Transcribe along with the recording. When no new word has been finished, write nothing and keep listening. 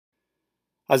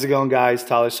How's it going, guys?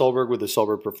 Tyler Solberg with the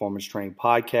Solberg Performance Training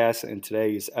Podcast, and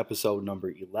today is episode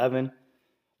number 11.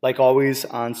 Like always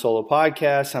on solo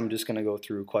podcasts, I'm just going to go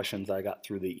through questions I got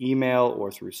through the email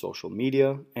or through social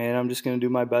media, and I'm just going to do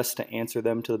my best to answer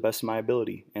them to the best of my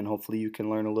ability. And hopefully you can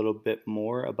learn a little bit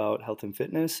more about health and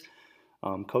fitness,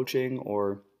 coaching,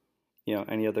 or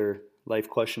any other life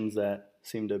questions that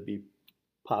seem to be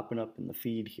popping up in the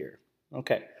feed here.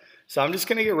 Okay, so I'm just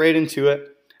going to get right into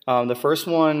it. The first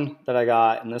one that I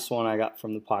got, and this one I got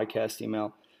from the podcast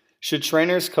email: should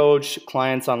trainers coach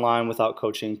clients online without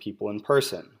coaching people in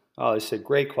person? Oh, it's a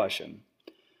great question.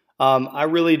 I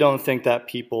really don't think that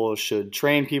people should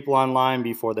train people online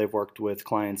before they've worked with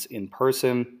clients in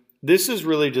person. This is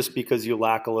really just because you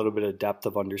lack a little bit of depth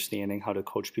of understanding how to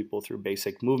coach people through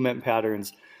basic movement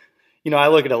patterns. I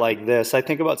look at it like this. I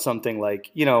think about something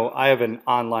like, I have an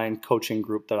online coaching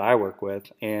group that I work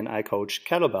with, and I coach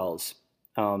kettlebells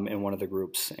in one of the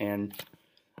groups. And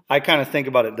I kind of think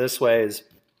about it this way: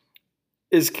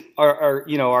 is our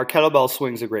kettlebell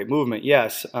swings a great movement?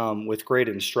 Yes, with great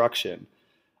instruction.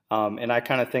 And I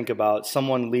kind of think about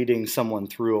someone leading someone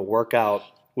through a workout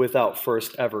without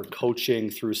first ever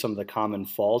coaching through some of the common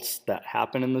faults that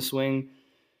happen in the swing.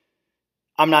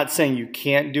 I'm not saying you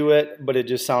can't do it, but it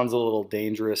just sounds a little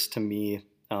dangerous to me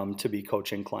to be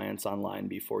coaching clients online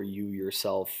before you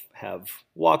yourself have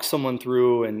walked someone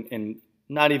through, and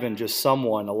not even just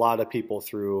someone, a lot of people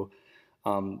through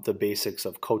the basics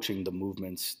of coaching the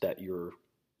movements that you're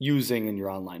using in your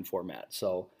online format.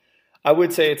 So I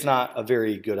would say it's not a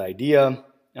very good idea,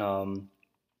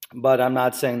 but I'm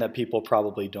not saying that people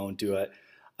probably don't do it.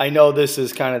 I know this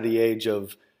is kind of the age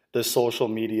of the social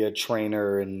media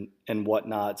trainer and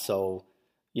whatnot. So,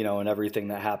 and everything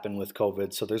that happened with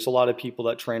COVID. So there's a lot of people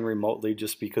that train remotely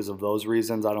just because of those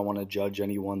reasons. I don't want to judge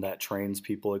anyone that trains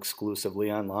people exclusively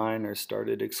online or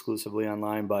started exclusively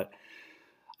online, but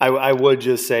I would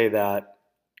just say that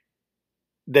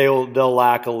they'll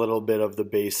lack a little bit of the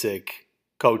basic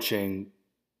coaching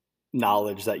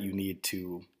knowledge that you need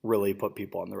to really put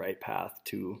people on the right path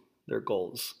to their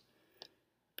goals.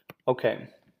 Okay.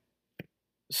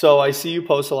 So I see you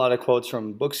post a lot of quotes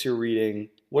from books you're reading.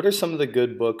 What are some of the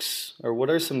good books, or what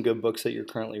are some good books that you're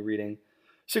currently reading?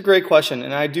 It's a great question,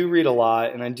 and I do read a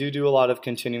lot, and I do a lot of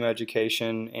continuing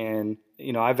education, and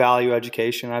I value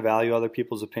education, I value other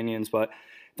people's opinions, but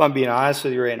if I'm being honest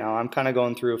with you right now, I'm kind of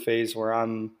going through a phase where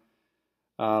I'm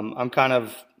kind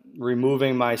of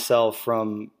removing myself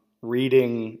from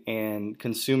reading and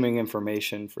consuming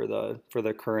information for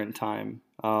the current time.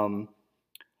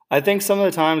 I think some of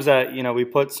the times that, we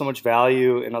put so much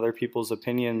value in other people's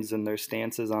opinions and their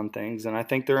stances on things, and I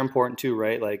think they're important too,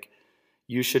 right? Like,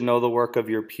 you should know the work of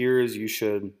your peers. You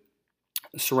should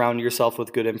surround yourself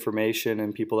with good information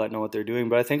and people that know what they're doing.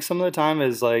 But I think some of the time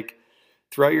is like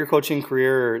throughout your coaching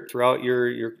career, or throughout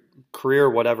your career,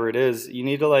 whatever it is, you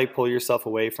need to like pull yourself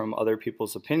away from other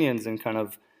people's opinions and kind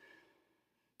of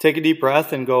take a deep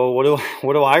breath and go, what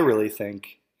do I really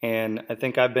think? And I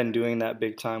think I've been doing that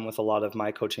big time with a lot of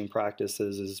my coaching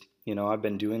practices. I've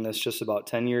been doing this just about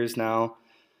 10 years now.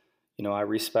 I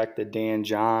respect the Dan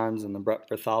Johns and the Brett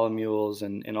Bartholomew's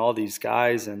and all these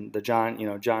guys, and the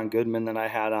John Goodman that I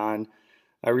had on.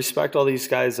 I respect all these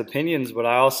guys' opinions, but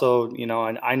I also,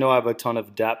 I know I have a ton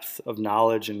of depth of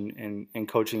knowledge and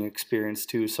coaching experience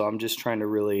too. So I'm just trying to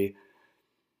really,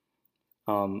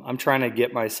 I'm trying to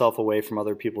get myself away from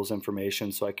other people's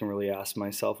information so I can really ask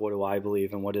myself, what do I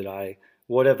believe, and what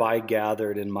have I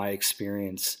gathered in my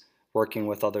experience working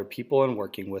with other people and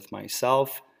working with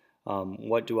myself?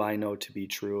 What do I know to be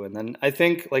true? And then I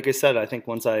think, like I said,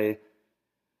 once I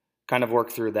kind of work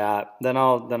through that, then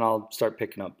I'll start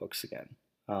picking up books again.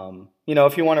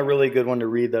 If you want a really good one to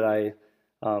read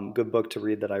good book to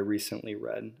read that I recently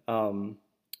read,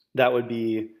 that would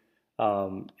be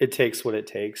It Takes What It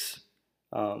Takes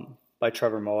by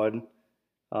Trevor Moawad.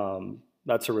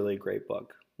 That's a really great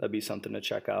book. That'd be something to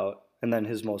check out. And then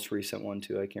his most recent one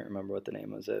too. I can't remember what the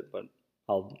name was, but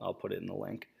I'll put it in the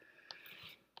link.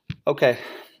 Okay,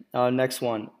 next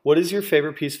one. What is your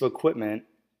favorite piece of equipment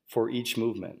for each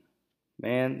movement?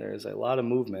 Man, there's a lot of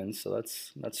movements, so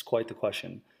that's quite the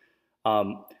question.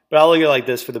 But I'll look at it like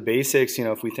this for the basics.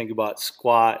 If we think about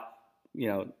squat,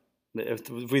 if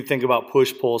we think about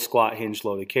push, pull, squat, hinge,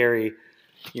 loaded carry,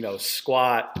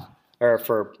 squat, or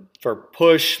for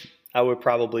push, I would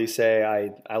probably say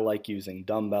I like using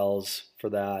dumbbells for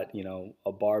that.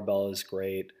 A barbell is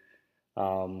great.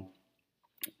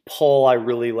 Pull, I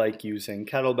really like using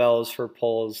kettlebells for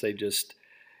pulls. They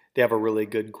have a really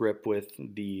good grip with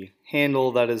the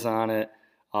handle that is on it.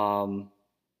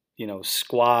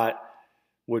 Squat,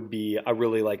 would be I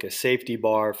really like a safety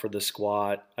bar for the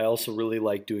squat. I also really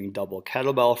like doing double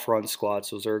kettlebell front squats.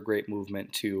 Those are a great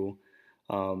movement too.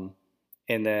 Um,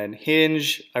 and then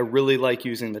hinge, I really like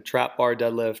using the trap bar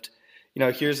deadlift.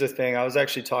 Here's the thing. I was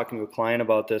actually talking to a client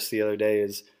about this the other day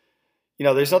is,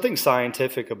 there's nothing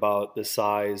scientific about the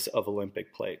size of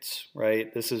Olympic plates,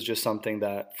 right? This is just something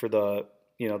that for the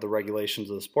regulations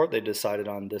of the sport, they decided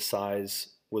on this size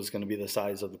was going to be the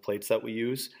size of the plates that we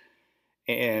use.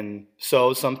 And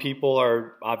so some people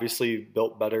are obviously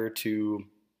built better to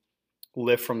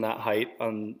lift from that height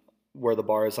on where the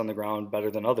bar is on the ground better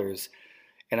than others.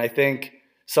 And I think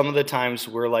some of the times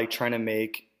we're like trying to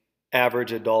make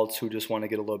average adults who just want to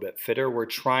get a little bit fitter, we're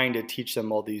trying to teach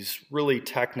them all these really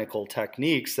technical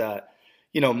techniques that,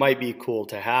 might be cool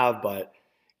to have. But,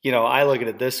 I look at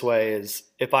it this way is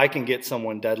if I can get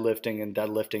someone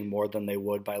deadlifting more than they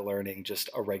would by learning just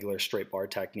a regular straight bar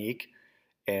technique,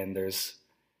 and there's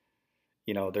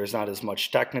not as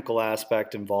much technical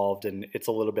aspect involved, and it's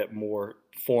a little bit more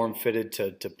form fitted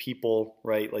to people,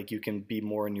 right? Like you can be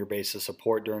more in your base of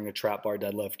support during a trap bar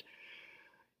deadlift.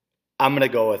 I'm going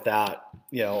to go with that,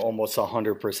 almost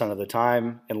 100% of the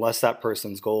time, unless that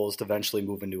person's goal is to eventually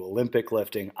move into Olympic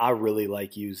lifting. I really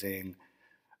like using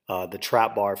the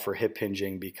trap bar for hip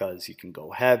hinging because you can go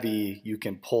heavy, you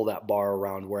can pull that bar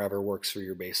around wherever works for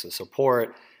your base of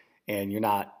support, and you're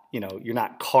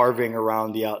not carving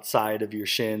around the outside of your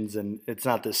shins, and it's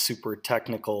not this super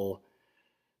technical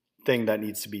thing that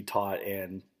needs to be taught,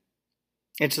 and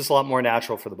it's just a lot more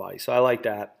natural for the body. So I like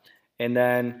that. And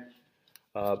then,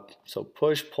 so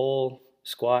push, pull,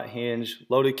 squat, hinge,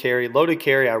 loaded carry. Loaded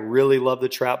carry, I really love the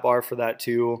trap bar for that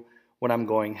too when I'm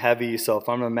going heavy. So if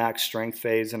I'm in a max strength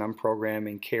phase and I'm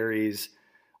programming carries,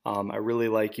 I really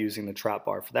like using the trap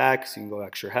bar for that because you can go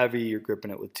extra heavy. You're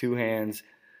gripping it with two hands.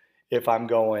 If I'm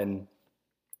going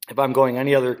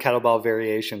any other kettlebell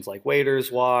variations like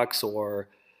waders walks or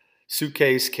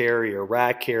suitcase carry or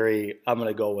rack carry, I'm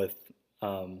gonna go with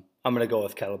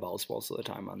kettlebells most of the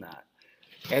time on that.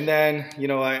 And then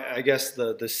I guess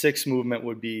the sixth movement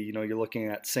would be you're looking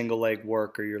at single leg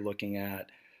work or you're looking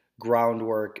at ground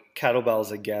work.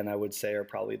 Kettlebells again I would say are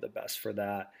probably the best for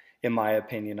that in my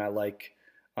opinion. I like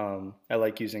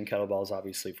using kettlebells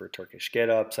obviously for Turkish get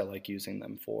ups. I like using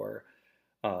them for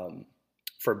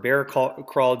bear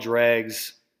crawl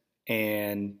drags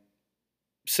and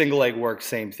single leg work,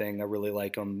 same thing. I really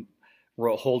like them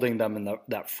holding them in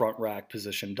that front rack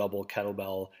position, double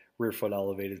kettlebell, rear foot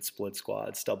elevated split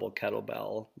squats, double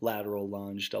kettlebell, lateral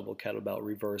lunge, double kettlebell,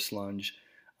 reverse lunge.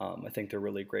 I think they're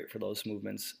really great for those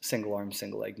movements, single arm,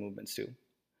 single leg movements too.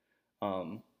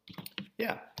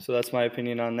 Yeah, so that's my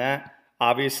opinion on that.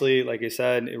 Obviously, like I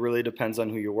said, it really depends on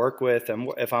who you work with.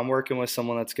 And if I'm working with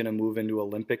someone that's going to move into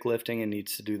Olympic lifting and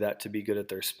needs to do that to be good at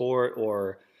their sport,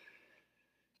 or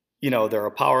they're a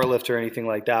power lifter or anything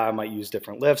like that, I might use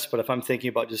different lifts. But if I'm thinking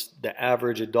about just the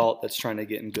average adult that's trying to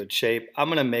get in good shape, I'm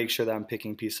going to make sure that I'm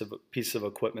picking pieces of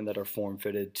equipment that are form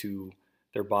fitted to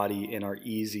their body and are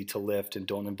easy to lift and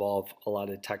don't involve a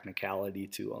lot of technicality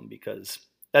to them, because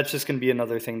that's just going to be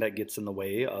another thing that gets in the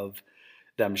way of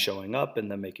them showing up and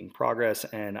them making progress,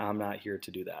 and I'm not here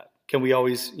to do that. Can we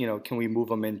always, can we move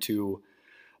them into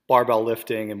barbell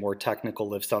lifting and more technical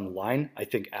lifts down the line? I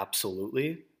think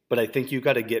absolutely. But I think you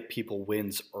got to get people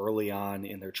wins early on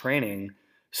in their training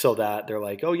so that they're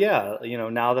like, oh yeah,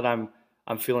 now that I'm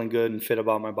feeling good and fit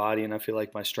about my body and I feel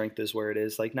like my strength is where it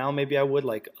is, like now maybe I would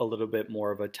like a little bit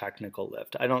more of a technical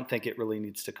lift. I don't think it really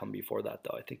needs to come before that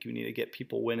though. I think you need to get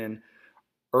people winning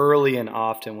early and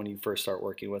often when you first start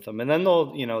working with them, and then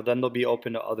they'll be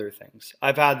open to other things.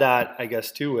 I've had that, I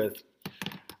guess, too, with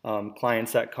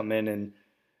clients that come in and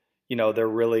they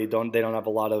don't have a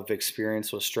lot of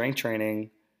experience with strength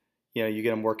training. You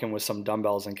get them working with some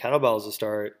dumbbells and kettlebells to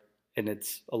start, and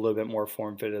it's a little bit more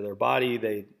form fit to their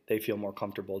body. They feel more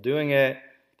comfortable doing it.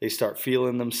 They start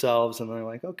feeling themselves, and they're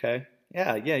like, okay,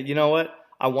 yeah, you know what?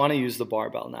 I want to use the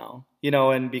barbell now,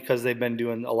 and because they've been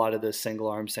doing a lot of the single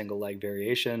arm, single leg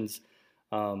variations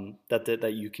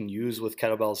that you can use with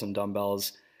kettlebells and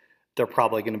dumbbells, they're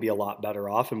probably going to be a lot better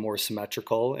off and more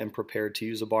symmetrical and prepared to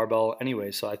use a barbell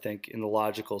anyway. So I think in the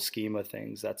logical scheme of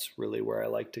things, that's really where I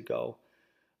like to go.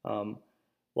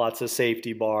 Lots of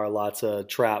safety bar, lots of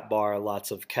trap bar,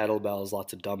 lots of kettlebells,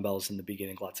 lots of dumbbells in the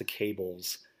beginning, lots of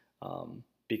cables.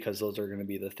 Because those are going to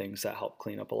be the things that help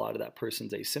clean up a lot of that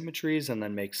person's asymmetries and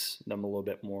then makes them a little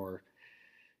bit more,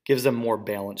 gives them more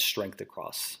balanced strength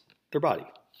across their body.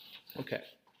 Okay.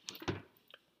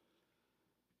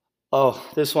 Oh,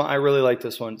 this one, I really like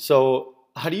this one. So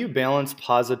how do you balance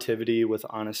positivity with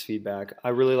honest feedback? I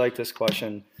really like this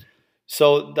question.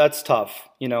 So that's tough.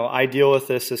 I deal with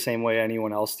this the same way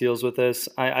anyone else deals with this.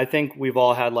 I think we've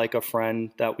all had like a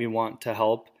friend that we want to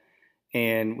help,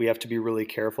 and we have to be really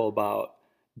careful about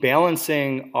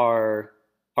balancing our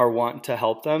want to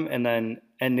help them and then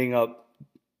ending up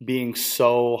being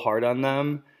so hard on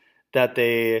them that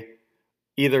they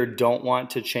either don't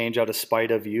want to change out of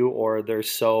spite of you, or they're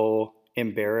so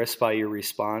embarrassed by your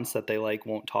response that they like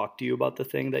won't talk to you about the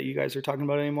thing that you guys are talking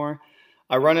about anymore.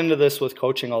 I run into this with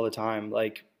coaching all the time.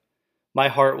 Like, my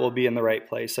heart will be in the right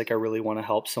place. Like, I really want to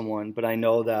help someone, but I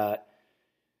know that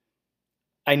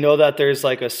there's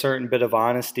like a certain bit of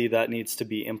honesty that needs to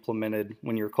be implemented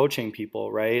when you're coaching people,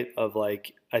 right? Of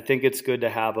like, I think it's good to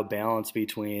have a balance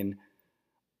between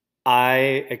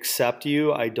I accept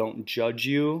you, I don't judge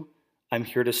you, I'm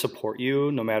here to support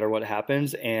you no matter what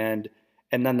happens, and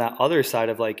then that other side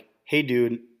of like, hey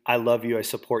dude, I love you, I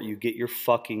support you, get your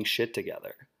fucking shit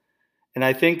together. And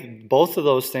I think both of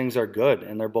those things are good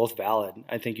and they're both valid.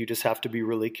 I think you just have to be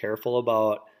really careful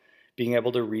about being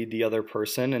able to read the other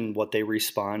person and what they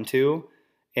respond to.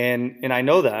 And I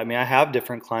know that. I mean, I have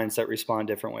different clients that respond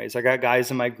different ways. I got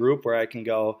guys in my group where I can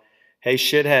go, "Hey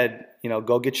shithead,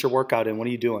 go get your workout in. What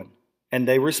are you doing?" And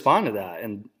they respond to that.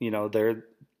 And they're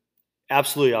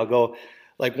absolutely, I'll go,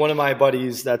 like one of my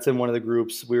buddies that's in one of the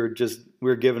groups, we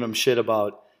were giving him shit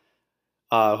about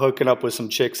hooking up with some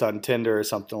chicks on Tinder or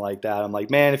something like that. I'm like,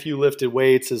 man, if you lifted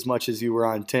weights as much as you were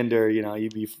on Tinder,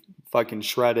 you'd be fucking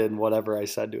shredded and whatever I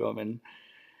said to him.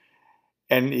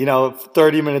 And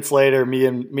 30 minutes later, me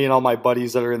and all my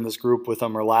buddies that are in this group with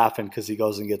him are laughing because he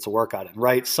goes and gets a workout in,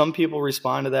 right? Some people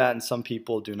respond to that and some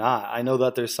people do not. I know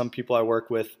that there's some people I work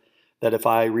with that if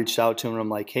I reached out to them and I'm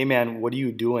like, hey man, what are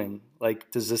you doing?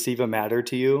 Like, does this even matter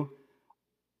to you?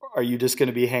 Are you just going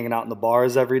to be hanging out in the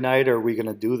bars every night, or are we going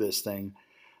to do this thing?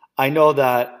 I know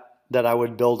that I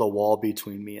would build a wall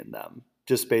between me and them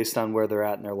just based on where they're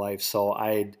at in their life. So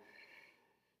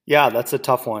yeah, that's a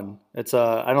tough one.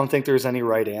 I don't think there's any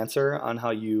right answer on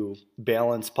how you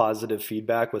balance positive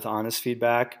feedback with honest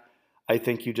feedback. I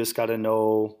think you just got to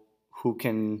know who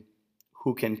can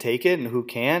take it and who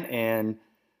can't, and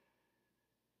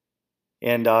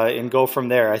go from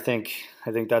there. I think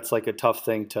that's like a tough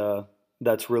thing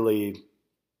that's really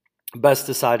best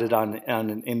decided on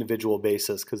an individual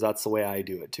basis, because that's the way I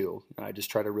do it too. I just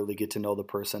try to really get to know the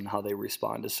person, how they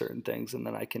respond to certain things, and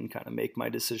then I can kind of make my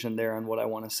decision there on what I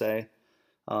want to say,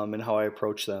 and how I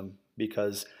approach them.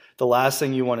 Because the last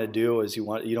thing you want to do is you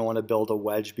don't want to build a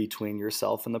wedge between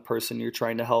yourself and the person you're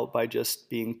trying to help by just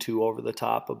being too over the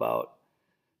top about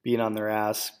being on their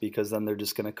ass, because then they're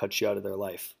just going to cut you out of their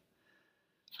life.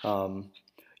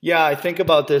 Yeah, I think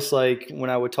about this like when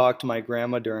I would talk to my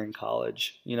grandma during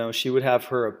college. She would have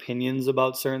her opinions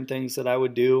about certain things that I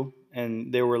would do,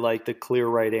 and they were like the clear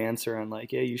right answer on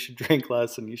like, yeah, you should drink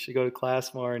less and you should go to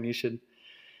class more and you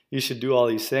should do all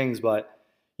these things. But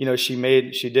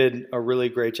she did a really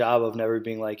great job of never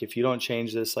being like, if you don't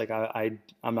change this, like I'm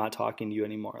not talking to you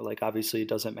anymore. Like, obviously it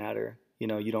doesn't matter.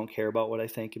 You don't care about what I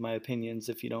think in my opinions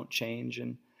if you don't change.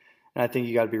 And I think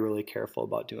you got to be really careful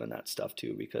about doing that stuff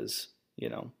too, because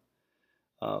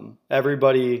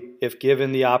everybody, if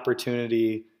given the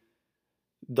opportunity,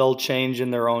 they'll change in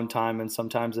their own time, and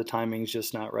sometimes the timing's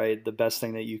just not right. The best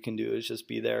thing that you can do is just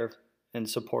be there and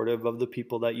supportive of the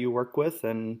people that you work with,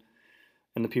 and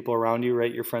the people around you,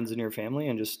 right? Your friends and your family,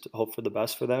 and just hope for the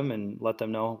best for them and let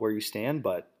them know where you stand.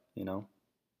 But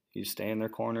you stay in their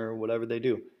corner, whatever they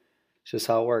do. It's just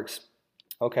how it works.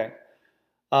 Okay.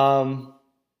 Um,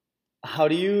 how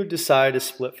do you decide to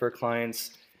split for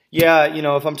clients? Yeah,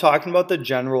 if I'm talking about the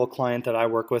general client that I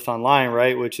work with online,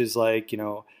 right, which is like,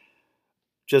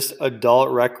 just adult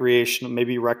recreational,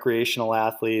 maybe recreational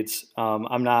athletes.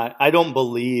 I don't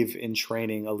believe in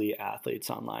training elite athletes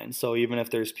online. So even if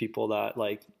there's people that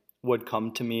like would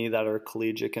come to me that are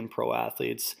collegiate and pro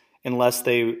athletes, unless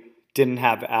they didn't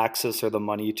have access or the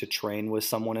money to train with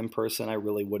someone in person, I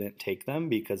really wouldn't take them,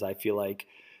 because I feel like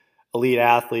elite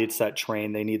athletes that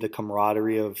train, they need the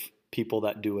camaraderie of people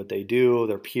that do what they do,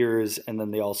 their peers, and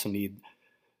then they also need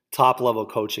top level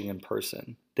coaching in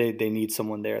person. They need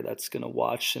someone there that's going to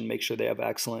watch and make sure they have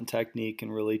excellent technique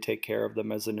and really take care of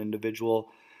them as an individual.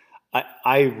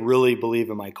 I really believe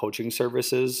in my coaching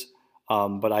services,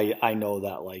 but I know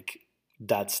that like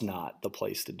that's not the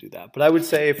place to do that. But I would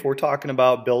say if we're talking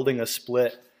about building a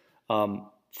split,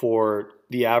 for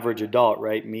the average adult,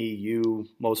 right? Me, you,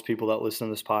 most people that listen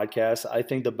to this podcast, I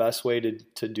think the best way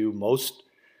to do most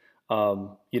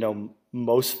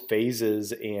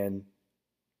phases, and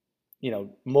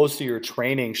most of your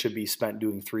training should be spent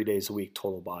doing 3 days a week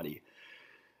total body.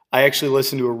 I actually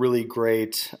listened to a really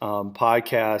great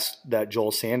podcast that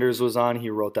Joel Sanders was on. He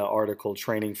wrote that article,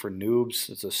 Training for Noobs.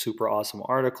 It's a super awesome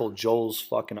article. Joel's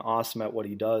fucking awesome at what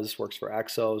he does, works for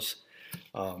Exos.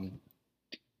 Um,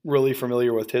 really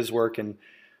familiar with his work.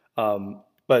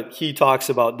 But he talks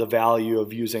about the value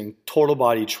of using total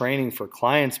body training for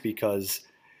clients because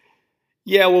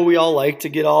yeah, well, we all like to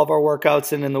get all of our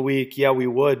workouts in the week. Yeah, we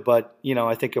would, but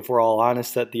I think if we're all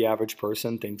honest, that the average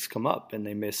person, things come up and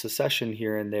they miss a session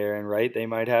here and there, and right, they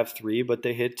might have three, but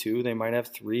they hit two. They might have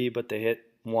three, but they hit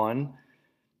one,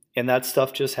 and that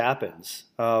stuff just happens.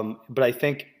 But I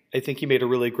think he made a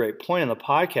really great point in the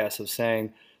podcast of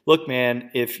saying, look, man,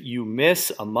 if you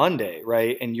miss a Monday,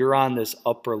 right, and you're on this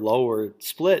upper lower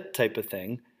split type of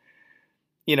thing,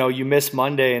 you miss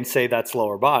Monday and say that's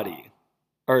lower body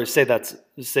or say that's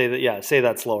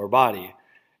lower body,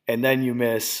 and then you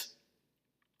miss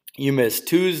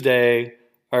Tuesday,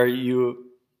 or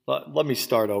let me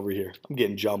start over here. I'm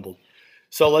getting jumbled.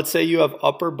 So let's say you have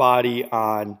upper body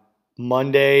on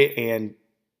Monday and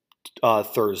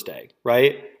Thursday,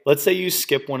 right? Let's say you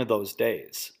skip one of those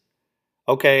days,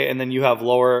 okay, and then you have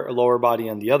lower body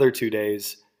on the other 2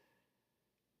 days.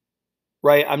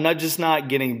 Right, I'm not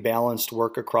getting balanced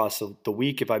work across the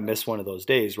week if I miss one of those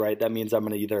days, right? That means I'm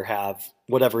going to either have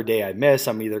whatever day I miss,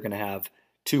 I'm either going to have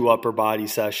 2 upper body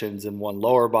sessions and 1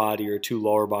 lower body, or 2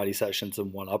 lower body sessions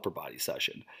and 1 upper body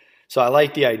session. So I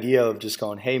like the idea of just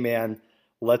going, hey man,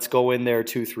 let's go in there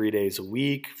 2-3 days a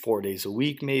week, 4 days a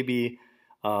week maybe,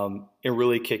 and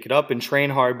really kick it up and train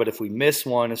hard. But if we miss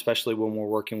one, especially when we're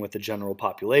working with the general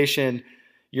population,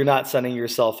 you're not setting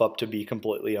yourself up to be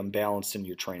completely unbalanced in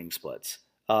your training splits.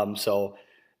 So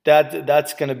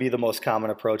that's going to be the most common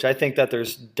approach. I think that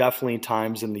there's definitely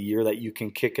times in the year that you can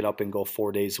kick it up and go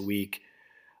 4 days a week.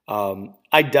 I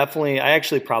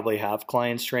actually probably have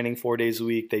clients training 4 days a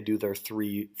week. They do their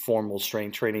 3 formal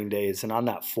strength training days. And on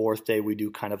that 4th day, we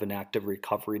do kind of an active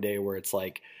recovery day where it's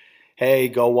like, hey,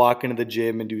 go walk into the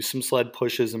gym and do some sled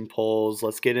pushes and pulls.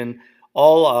 Let's get in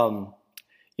all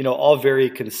very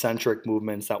concentric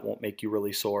movements that won't make you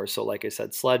really sore. So like I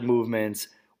said, sled movements,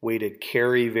 weighted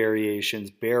carry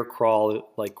variations, bear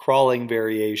crawl, like crawling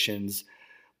variations,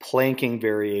 planking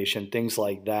variation, things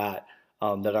like that,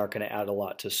 that aren't going to add a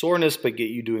lot to soreness, but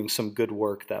get you doing some good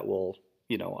work that will,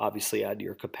 obviously add to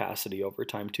your capacity over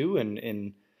time too,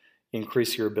 and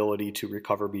increase your ability to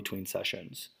recover between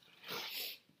sessions.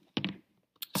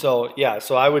 So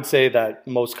I would say that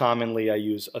most commonly I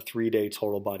use a 3-day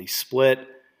total body split.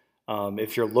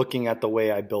 If you're looking at the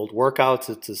way I build workouts,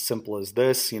 it's as simple as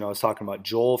this. I was talking about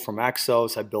Joel from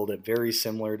Exos. I build it very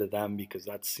similar to them because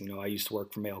that's, I used to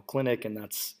work for Mayo Clinic, and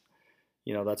that's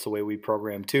the way we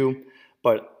program too.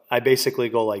 But I basically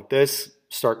go like this,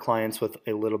 start clients with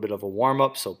a little bit of a warm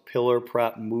up. So pillar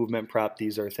prep, movement prep,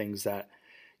 these are things that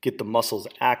get the muscles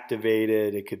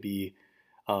activated. It could be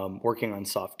working on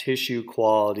soft tissue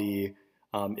quality.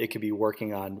 It could be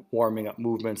working on warming up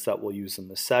movements that we'll use in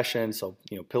the session. So,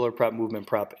 pillar prep, movement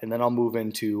prep, and then I'll move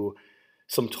into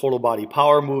some total body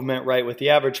power movement, right? With the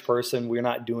average person, we're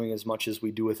not doing as much as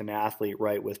we do with an athlete,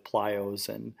 right? With plyos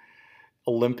and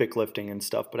Olympic lifting and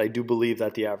stuff. But I do believe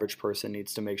that the average person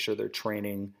needs to make sure they're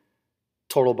training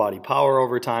total body power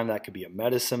over time. That could be a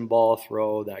medicine ball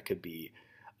throw. That could be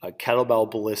a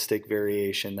kettlebell ballistic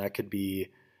variation. It could be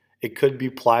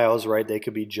plyos, right? They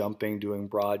could be jumping, doing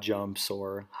broad jumps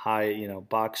or high,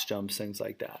 box jumps, things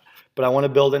like that. But I want to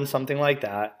build in something like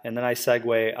that. And then I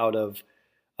segue out of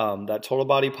that total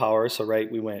body power. So,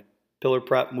 right, we went pillar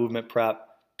prep, movement prep,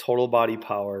 total body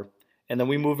power. And then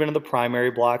we move into the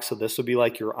primary block. So this would be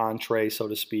like your entree, so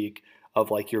to speak, of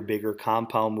like your bigger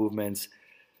compound movements.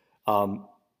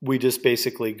 We just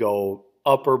basically go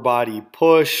upper body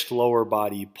push, lower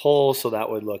body pull. So that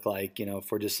would look like,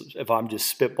 if I'm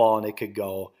just spitballing, it could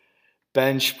go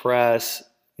bench press,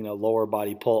 lower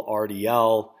body pull,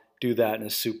 RDL, do that in a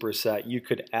superset. You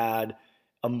could add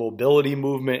a mobility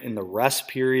movement in the rest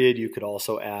period. You could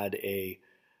also add a,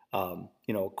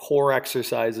 core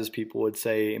exercises, people would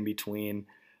say, in between.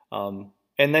 And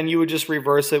then you would just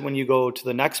reverse it when you go to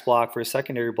the next block. For a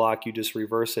secondary block, you just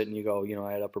reverse it and you go,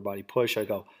 I had upper body push. I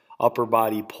go upper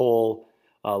body pull,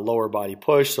 lower body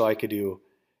push. So I could do,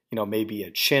 maybe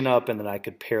a chin up, and then I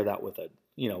could pair that with a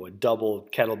double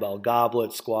kettlebell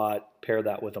goblet squat, pair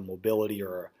that with a mobility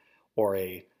or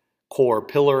a core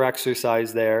pillar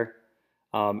exercise there.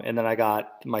 And then I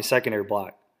got my secondary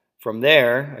block. From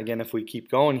there, again, if we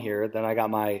keep going here, then I got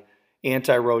my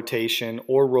anti-rotation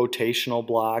or rotational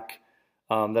block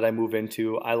that I move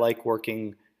into. I like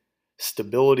working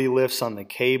stability lifts on the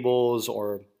cables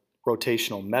or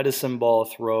rotational medicine ball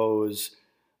throws,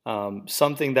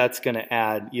 something that's going to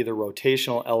add either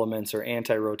rotational elements or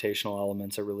anti-rotational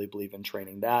elements. I really believe in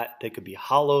training that. They could be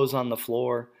hollows on the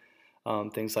floor,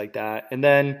 things like that. And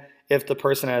then if the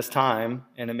person has time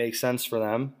and it makes sense for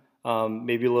them,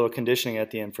 maybe a little conditioning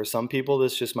at the end. For some people,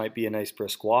 this just might be a nice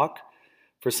brisk walk.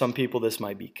 For some people, this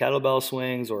might be kettlebell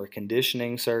swings or a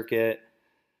conditioning circuit.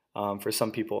 For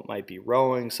some people, it might be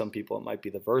rowing. Some people, it might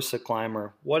be the Versa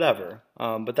climber, whatever.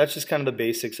 But that's just kind of the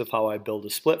basics of how I build a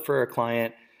split for a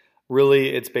client. Really,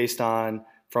 it's based on,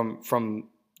 from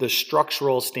the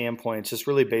structural standpoint, it's just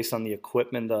really based on the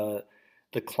equipment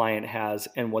the client has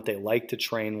and what they like to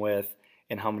train with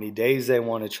and how many days they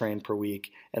want to train per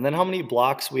week. And then how many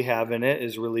blocks we have in it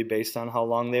is really based on how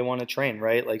long they want to train,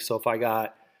 right? Like, so if I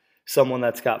got someone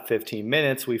that's got 15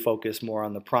 minutes, we focus more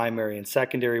on the primary and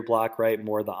secondary block, right?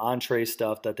 More of the entree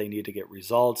stuff that they need to get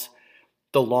results.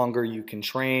 The longer you can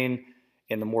train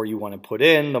and the more you want to put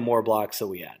in, the more blocks that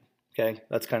we add. Okay,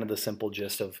 that's kind of the simple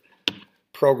gist of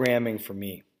programming for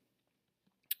me.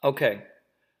 Okay.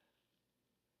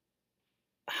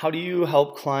 How do you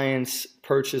help clients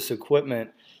purchase equipment?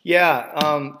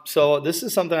 Yeah, so this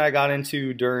is something I got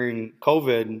into during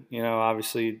COVID.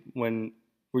 Obviously, when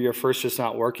we were first just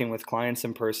not working with clients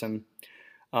in person,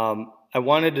 I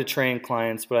wanted to train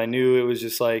clients, but I knew it was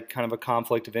just like kind of a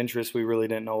conflict of interest. We really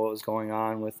didn't know what was going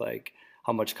on with like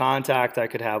how much contact I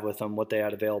could have with them, what they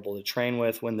had available to train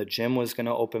with, when the gym was going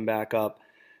to open back up.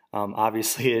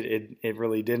 Obviously, it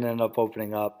really didn't end up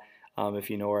opening up.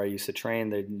 If you know where I used to train,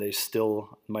 they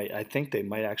still might. I think they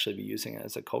might actually be using it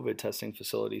as a COVID testing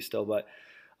facility still. But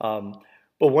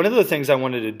one of the things I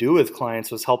wanted to do with clients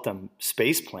was help them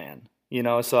space plan.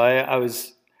 So I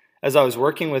was, as I was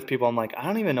working with people, I'm like, I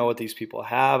don't even know what these people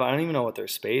have. I don't even know what their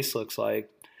space looks like.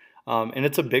 And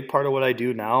it's a big part of what I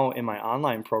do now in my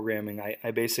online programming. I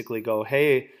basically go,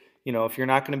 hey, if you're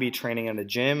not going to be training at a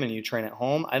gym and you train at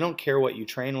home, I don't care what you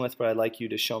train with, but I'd like you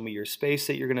to show me your space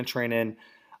that you're going to train in,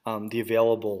 the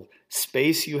available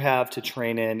space you have to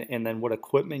train in, and then what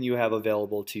equipment you have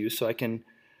available to you, so I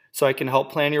can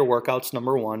help plan your workouts,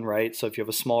 number one, right? So if you have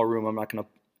a small room, I'm not going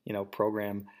to,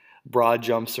 program broad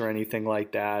jumps or anything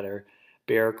like that, or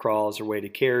bear crawls or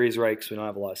weighted carries, right? Because we don't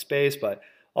have a lot of space. But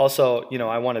also,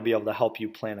 I want to be able to help you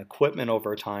plan equipment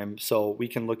over time, so we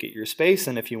can look at your space,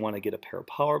 and if you want to get a pair of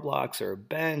power blocks or a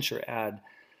bench or add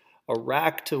a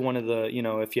rack to one of the,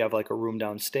 if you have like a room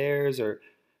downstairs, or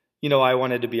I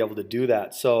wanted to be able to do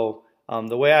that. So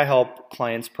the way I help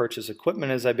clients purchase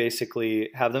equipment is I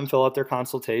basically have them fill out their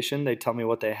consultation. They tell me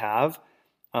what they have,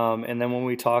 and then when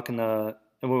we talk in the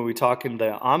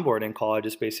onboarding call, I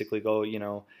just basically go,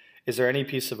 is there any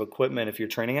piece of equipment, if you're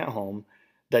training at home,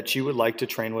 that you would like to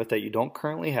train with that you don't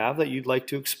currently have that you'd like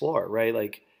to explore, right?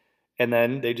 Like, and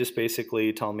then they just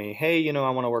basically tell me, hey, I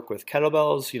want to work with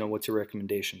kettlebells. What's your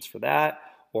recommendations for that?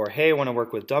 Or hey, I want to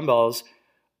work with dumbbells.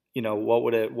 What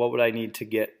would I need to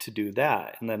get to do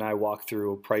that? And then I walk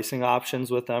through pricing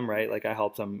options with them, right? Like, I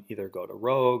help them either go to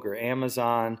Rogue or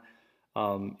Amazon,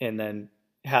 and then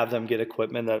have them get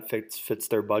equipment that fits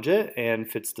their budget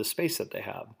and fits the space that they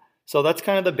have. So that's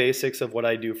kind of the basics of what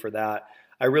I do for that.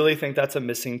 I really think that's a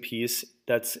missing piece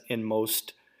that's in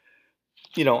most,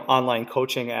 online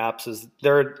coaching apps, is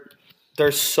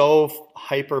they're so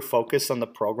hyper focused on the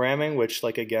programming, which,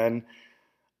 like, again,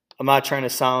 I'm not trying to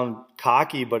sound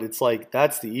cocky, but it's like,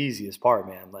 that's the easiest part,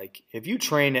 man. Like, if you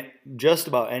train just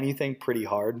about anything pretty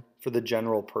hard for the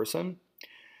general person,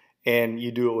 and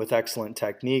you do it with excellent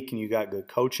technique, and you got good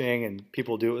coaching, and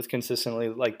people do it with consistently,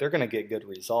 like, they're going to get good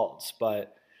results.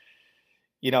 But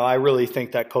I really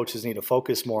think that coaches need to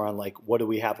focus more on, like, what do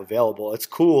we have available? It's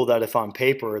cool that if on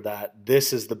paper that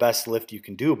this is the best lift you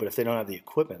can do, but if they don't have the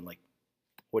equipment, like,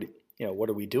 what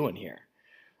are we doing here?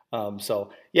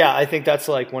 So yeah, I think that's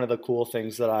like one of the cool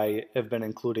things that I have been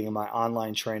including in my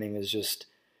online training, is just,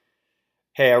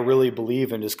 hey, I really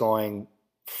believe in just going,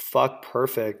 fuck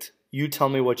perfect. You tell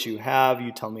me what you have.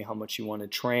 You tell me how much you want to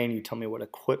train. You tell me what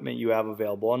equipment you have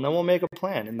available, and then we'll make a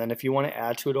plan. And then if you want to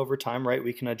add to it over time, right,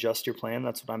 we can adjust your plan.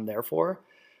 That's what I'm there for.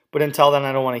 But until then,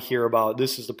 I don't want to hear about,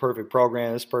 this is the perfect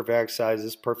program, this perfect exercise,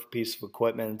 this perfect piece of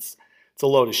equipment. It's a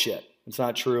load of shit. It's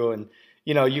not true. And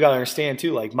you got to understand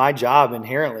too, like, my job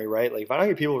inherently, right? Like, if I don't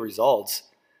get people results,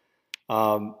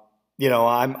 I'm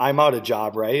out of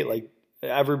job, right? Like,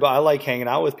 everybody, I like hanging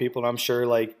out with people, and I'm sure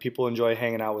like people enjoy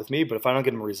hanging out with me, but if I don't get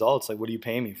them results, like, what are you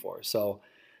paying me for? So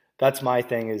that's my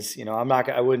thing, is,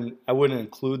 I wouldn't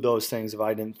include those things if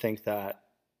I didn't think that,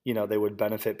 they would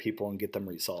benefit people and get them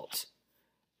results.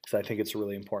 Because I think it's a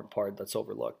really important part that's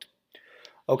overlooked.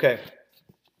 Okay.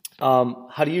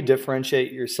 How do you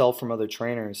differentiate yourself from other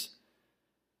trainers?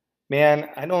 Man,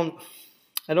 I don't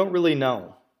really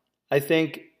know. I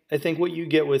think I think what you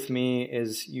get with me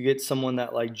is you get someone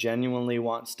that like genuinely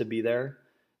wants to be there,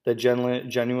 that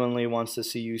genuinely wants to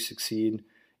see you succeed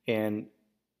and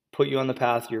put you on the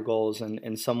path to your goals,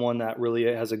 and someone that really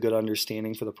has a good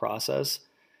understanding for the process.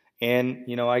 And,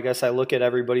 I guess I look at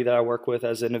everybody that I work with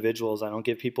as individuals. I don't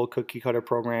give people cookie cutter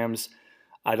programs.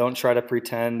 I don't try to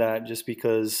pretend that just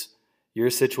because your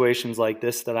situation's like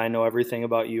this that I know everything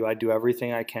about you. I do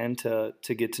everything I can to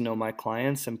get to know my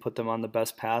clients and put them on the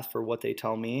best path for what they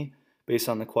tell me based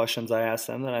on the questions I ask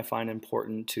them that I find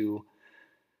important to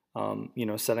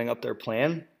setting up their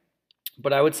plan.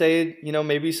 But I would say,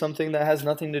 maybe something that has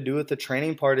nothing to do with the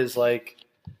training part is like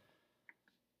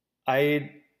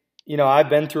I I've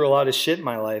been through a lot of shit in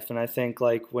my life, and I think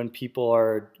like when people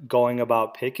are going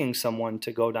about picking someone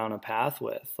to go down a path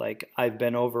with, like I've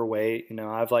been overweight,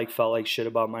 I've like felt like shit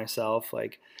about myself,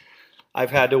 like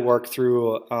I've had to work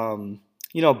through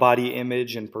body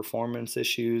image and performance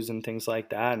issues and things like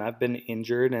that, and I've been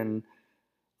injured, and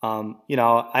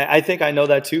I think I know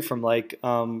that too from like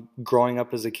growing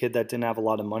up as a kid that didn't have a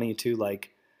lot of money too. Like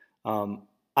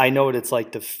I know what it's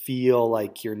like to feel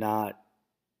like you're not,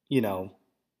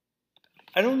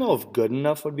 I don't know if good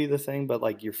enough would be the thing, but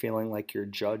like you're feeling like you're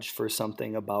judged for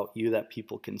something about you that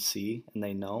people can see and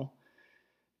they know.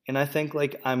 And I think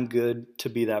like I'm good to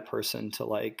be that person to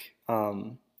like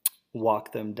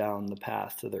walk them down the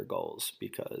path to their goals,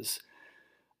 because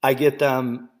I get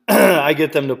them I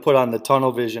get them to put on the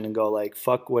tunnel vision and go like,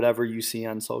 fuck whatever you see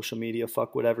on social media,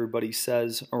 fuck what everybody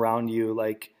says around you,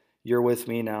 like you're with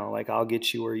me now, like I'll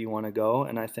get you where you want to go.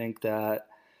 And I think that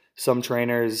some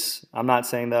trainers, I'm not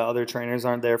saying that other trainers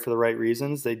aren't there for the right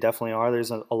reasons. They definitely are.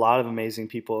 There's a lot of amazing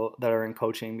people that are in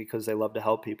coaching because they love to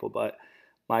help people. But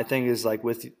my thing is like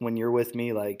when you're with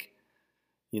me, like,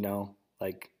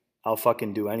 like I'll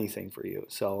fucking do anything for you.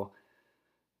 So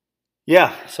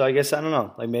yeah. So I guess I don't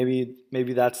know. Like maybe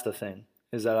that's the thing,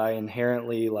 is that I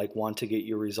inherently like want to get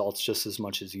your results just as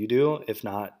much as you do, if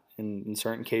not in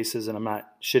certain cases. And I'm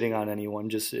not shitting on anyone,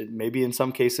 just maybe in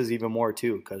some cases even more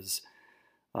too, because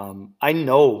I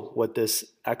know what this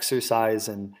exercise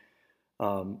and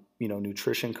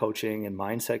nutrition coaching and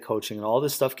mindset coaching and all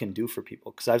this stuff can do for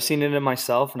people, because I've seen it in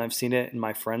myself and I've seen it in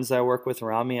my friends that I work with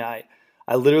around me. I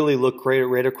literally look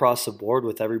right across the board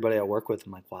with everybody I work with.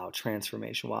 I'm like, wow,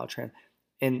 transformation, wow,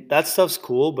 and that stuff's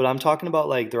cool. But I'm talking about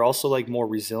like they're also like more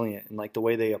resilient and like the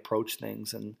way they approach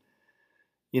things, and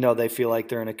they feel like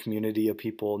they're in a community of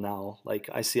people now. Like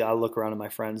I look around at my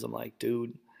friends, I'm like,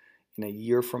 dude, in a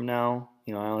year from now,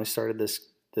 I only started this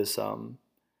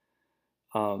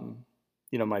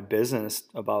my business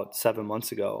about 7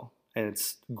 months ago, and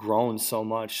it's grown so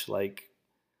much. Like,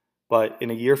 but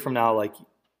in a year from now, like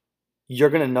you're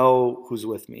gonna know who's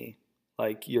with me.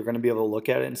 Like you're gonna be able to look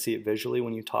at it and see it visually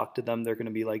when you talk to them. They're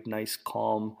gonna be like nice,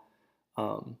 calm,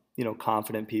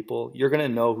 confident people. You're gonna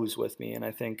know who's with me, and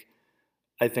I think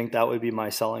that would be my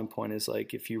selling point. Is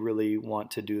like if you really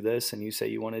want to do this and you say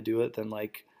you want to do it, then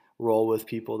like roll with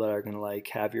people that are going to like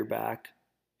have your back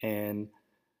and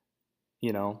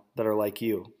that are like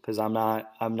you, because I'm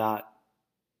not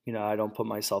I don't put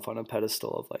myself on a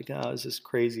pedestal of like, oh, I was this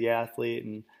crazy athlete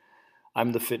and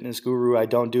I'm the fitness guru. I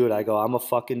don't do it. I go, I'm a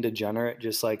fucking degenerate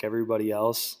just like everybody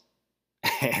else,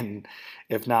 and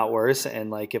if not worse.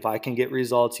 And like if I can get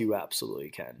results, you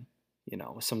absolutely can,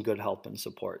 with some good help and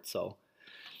support. So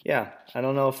yeah, I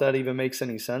don't know if that even makes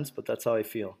any sense, but that's how I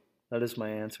feel. That is my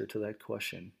answer to that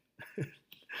question.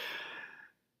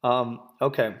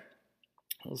 Okay,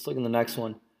 let's look at the next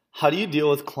one. How do you deal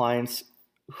with clients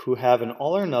who have an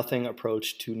all or nothing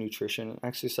approach to nutrition and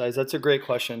exercise? That's a great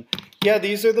question. Yeah,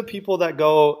 these are the people that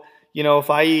go,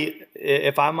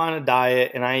 if I'm on a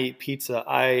diet and I eat pizza,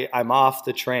 I'm off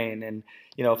the train. And,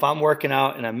 if I'm working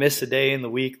out and I miss a day in the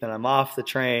week, then I'm off the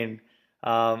train,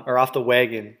 or off the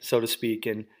wagon, so to speak.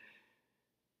 And,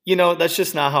 that's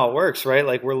just not how it works, right?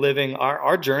 Like we're living,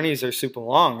 our journeys are super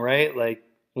long, right? Like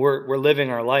we're living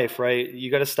our life, right? You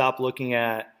got to stop looking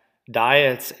at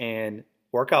diets and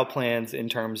workout plans in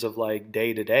terms of like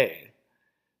day to day.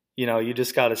 You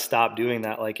just got to stop doing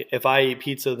that. Like if I eat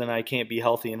pizza, then I can't be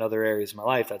healthy in other areas of my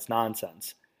life. That's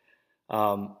nonsense.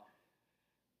 Yeah,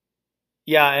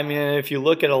 I mean, if you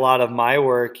look at a lot of my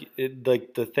work,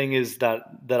 like the thing is that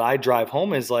I drive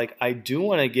home is like I do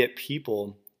want to get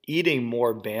people eating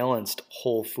more balanced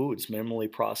whole foods,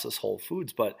 minimally processed whole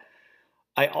foods, but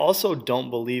I also don't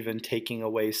believe in taking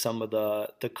away some of the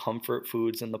comfort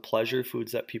foods and the pleasure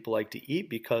foods that people like to eat,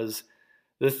 because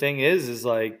the thing is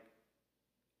like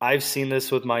I've seen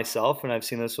this with myself and I've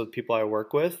seen this with people I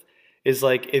work with, is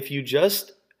like if you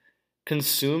just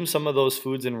consume some of those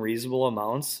foods in reasonable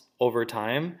amounts over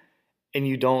time and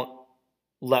you don't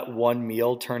let one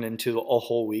meal turn into a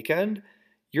whole weekend,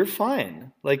 you're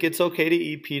fine. Like, it's okay to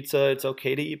eat pizza, it's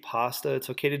okay to eat pasta, it's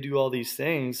okay to do all these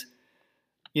things.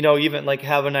 Even like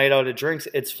have a night out of drinks,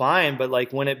 it's fine. But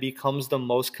like when it becomes the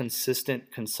most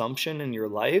consistent consumption in your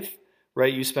life,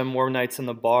 right? You spend more nights in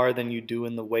the bar than you do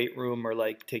in the weight room or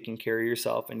like taking care of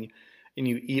yourself, and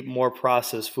you eat more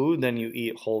processed food than you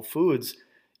eat whole foods.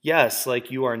 Yes,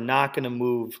 like you are not going to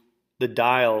move the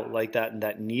dial like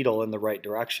that needle in the right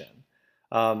direction.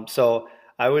 So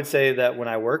I would say that when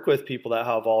I work with people that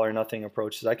have all or nothing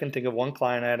approaches, I can think of one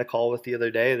client I had a call with the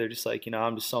other day. They're just like,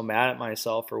 I'm just so mad at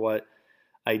myself for what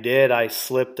I did. I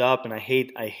slipped up, and I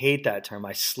hate that term.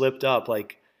 I slipped up,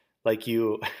 like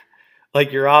you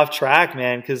like you're off track,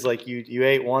 man, because like you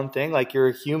ate one thing. Like, you're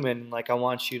a human. Like, I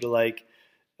want you to like,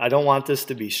 I don't want this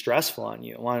to be stressful on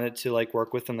you. I want it to like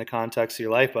work within the context of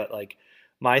your life. But like,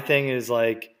 my thing is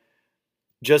like,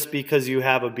 just because you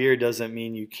have a beer doesn't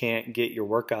mean you can't get your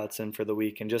workouts in for the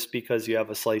week. And just because you have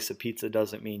a slice of pizza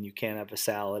doesn't mean you can't have a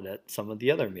salad at some of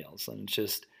the other meals. And it's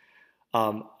just,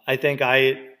 I think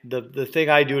the thing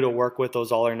I do to work with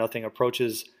those all or nothing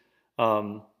approaches,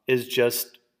 is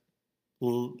just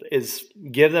is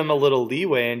give them a little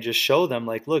leeway and just show them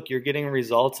like, look, you're getting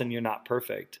results and you're not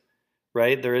perfect,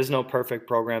 right? There is no perfect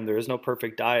program. There is no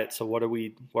perfect diet. So why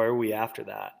are we after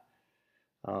that?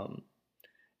 Um,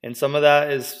 and some of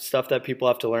that is stuff that people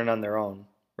have to learn on their own,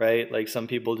 right? Like, some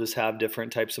people just have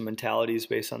different types of mentalities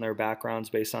based on their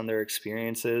backgrounds, based on their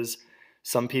experiences.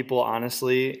 Some people,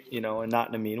 honestly, and not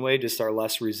in a mean way, just are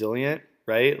less resilient,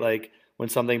 right? Like, when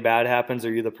something bad happens,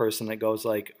 are you the person that goes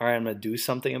like, all right, I'm going to do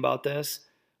something about this?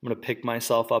 I'm going to pick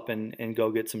myself up and go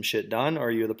get some shit done? Or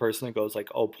are you the person that goes like,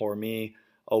 oh, poor me.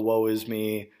 Oh, woe is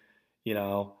me.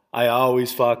 I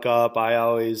always fuck up. I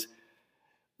always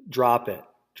drop it.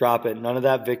 Drop it. None of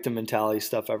that victim mentality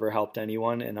stuff ever helped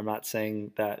anyone. And I'm not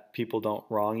saying that people don't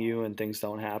wrong you and things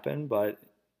don't happen, but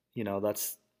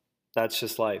that's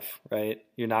just life, right?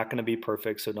 You're not going to be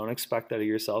perfect, so don't expect that of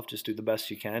yourself. Just do the best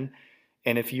you can.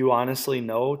 And if you honestly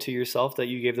know to yourself that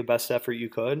you gave the best effort you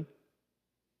could,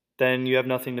 then you have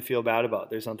nothing to feel bad about.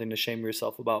 There's nothing to shame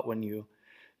yourself about when you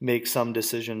make some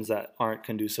decisions that aren't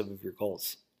conducive of your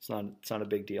goals. It's not a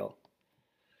big deal.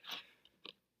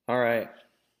 All right.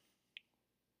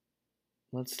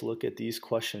 Let's look at these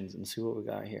questions and see what we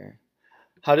got here.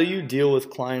 How do you deal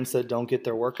with clients that don't get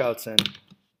their workouts in?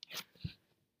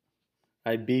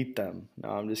 I beat them. No,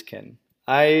 I'm just kidding.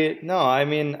 I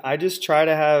just try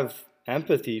to have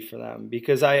empathy for them,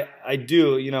 because I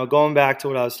do, going back to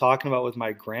what I was talking about with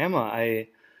my grandma,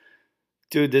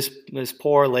 dude, this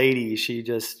poor lady,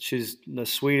 she's the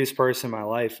sweetest person in my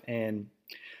life. And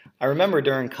I remember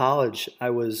during college, I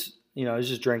was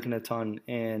just drinking a ton,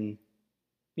 and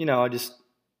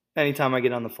anytime I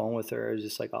get on the phone with her, it's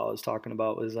just like all I was talking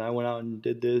about was I went out and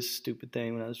did this stupid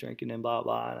thing when I was drinking and blah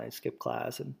blah, and I skipped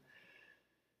class, and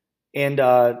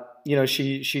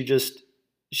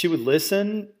she would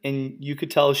listen, and you could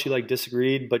tell she like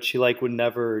disagreed, but she like would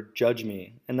never judge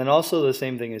me. And then also the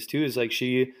same thing is too is like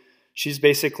she's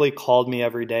basically called me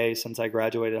every day since I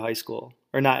graduated high school,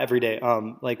 or not every day,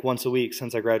 like once a week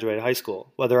since I graduated high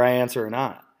school, whether I answer or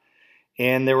not.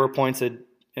 And there were points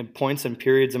and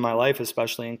periods in my life,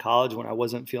 especially in college, when I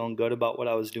wasn't feeling good about what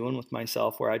I was doing with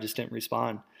myself, where I just didn't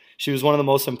respond. She was one of the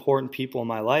most important people in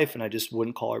my life, and I just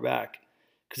wouldn't call her back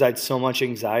because I had so much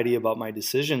anxiety about my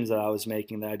decisions that I was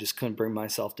making that I just couldn't bring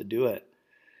myself to do it.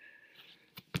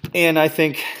 And I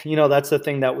think, that's the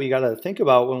thing that we got to think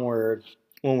about when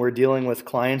we're dealing with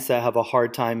clients that have a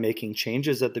hard time making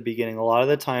changes at the beginning. A lot of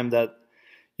the time that,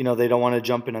 they don't want to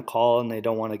jump in a call, and they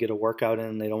don't want to get a workout in,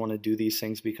 and they don't want to do these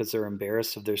things because they're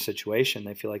embarrassed of their situation.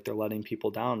 They feel like they're letting people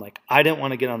down. Like, I didn't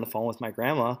want to get on the phone with my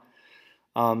grandma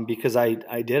because I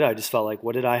just felt like,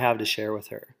 what did I have to share with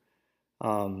her?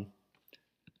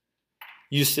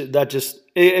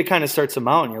 It kind of starts them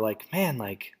out, and you're like, man,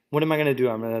 like, what am I going to do?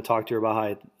 I'm going to talk to her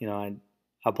about how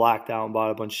I blacked out and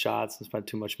bought a bunch of shots and spent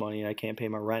too much money, and I can't pay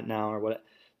my rent now, or what.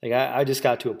 Like, I just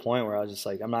got to a point where I was just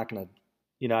like, I'm not going to,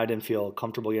 I didn't feel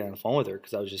comfortable getting on the phone with her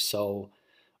because I was just so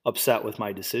upset with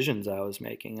my decisions I was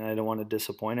making, and I didn't want to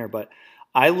disappoint her. But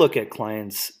I look at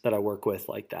clients that I work with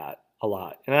like that a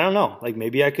lot. And I don't know, like,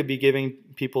 maybe I could be giving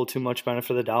people too much benefit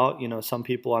of the doubt. Some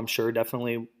people, I'm sure,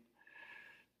 definitely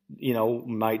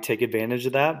might take advantage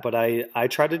of that, but I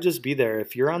try to just be there.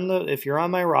 If you're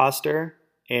on my roster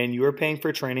and you are paying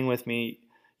for training with me,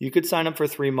 you could sign up for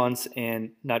 3 months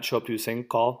and not show up to a single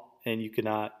call, and you could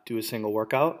not do a single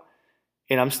workout,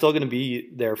 and I'm still going to be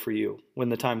there for you when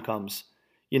the time comes.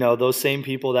 Those same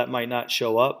people that might not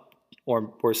show up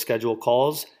or schedule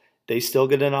calls, they still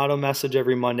get an auto message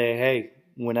every Monday. Hey,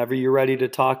 whenever you're ready to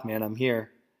talk, man, I'm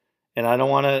here. And I don't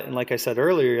want to, and like I said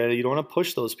earlier, you don't want to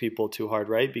push those people too hard,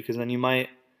 right? Because then you might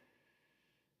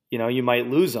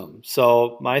lose them.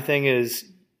 So my thing is,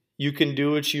 you can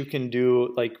do what you can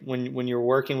do. Like when you're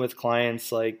working with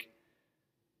clients, like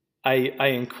I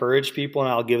encourage people and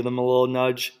I'll give them a little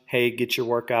nudge. Hey, get your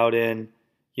workout in.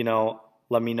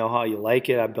 Let me know how you like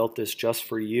it. I built this just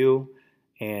for you.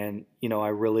 And, I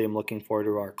really am looking forward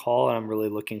to our call and I'm really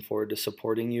looking forward to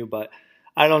supporting you. But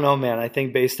I don't know, man. I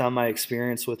think based on my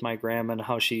experience with my grandma and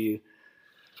how she,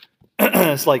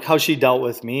 it's like how she dealt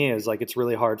with me is like, it's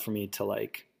really hard for me to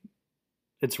like,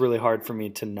 it's really hard for me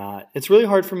to not, it's really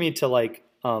hard for me to like,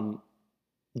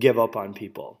 give up on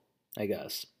people, I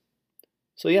guess.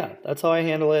 So yeah, that's how I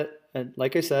handle it. And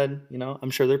like I said,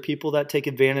 I'm sure there are people that take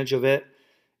advantage of it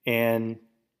and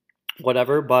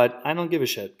whatever, but I don't give a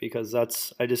shit because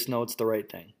I just know it's the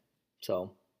right thing.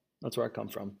 So that's where I come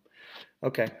from.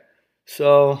 Okay.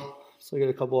 So let's look at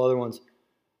a couple other ones.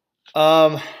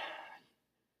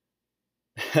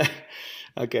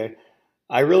 Okay.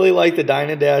 I really like the Dine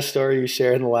and Dash story you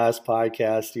shared in the last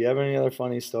podcast. Do you have any other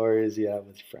funny stories you have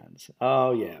with your friends?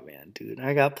 Oh yeah, man, dude,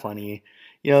 I got plenty.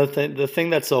 The thing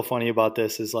that's so funny about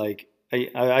this is like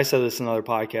I said this in another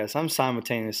podcast. I'm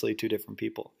simultaneously two different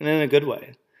people, and in a good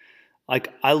way.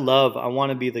 Like I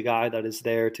want to be the guy that is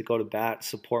there to go to bat,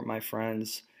 support my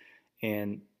friends,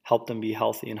 and help them be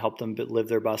healthy and help them live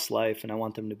their best life. And I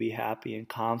want them to be happy and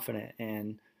confident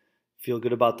and feel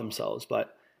good about themselves.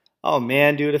 But oh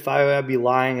man, dude, I'd be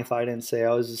lying if I didn't say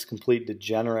I was this complete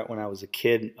degenerate when I was a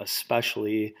kid,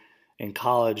 especially in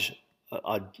college,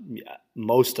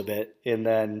 most of it. And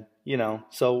then,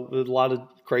 so a lot of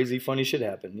crazy, funny shit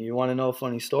happened. You want to know a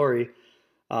funny story?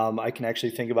 I can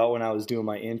actually think about when I was doing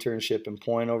my internship in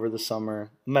Point over the summer.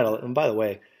 And by the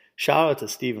way, shout out to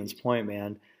Stevens Point,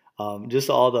 man. Just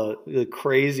all the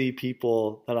crazy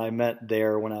people that I met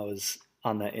there when I was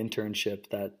on that internship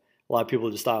that a lot of people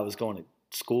just thought I was going to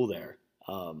school there.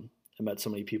 I met so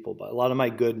many people, but a lot of my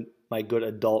good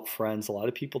adult friends, a lot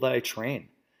of people that I train,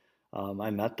 I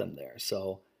met them there.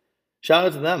 So shout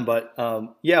out to them. But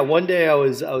yeah, one day I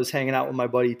was hanging out with my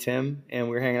buddy Tim, and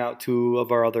we were hanging out with two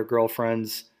of our other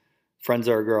girlfriends. Friends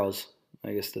are girls,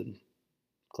 I guess, to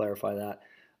clarify that.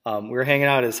 We were hanging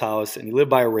out at his house, and he lived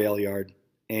by a rail yard.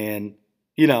 And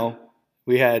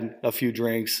we had a few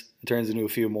drinks. It turns into a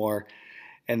few more,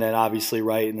 and then obviously,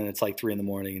 right, and then it's like 3 a.m,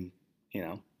 and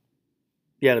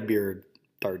you had a beer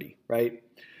 30, right?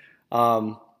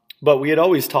 But we had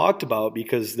always talked about,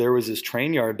 because there was this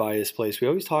train yard by his place, we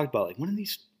always talked about like, one of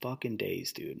these fucking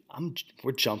days, dude,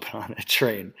 we're jumping on a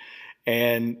train.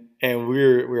 And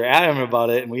we were adamant about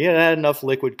it, and we had enough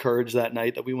liquid courage that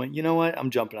night that we went, you know what, I'm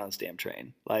jumping on this damn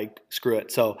train. Like, screw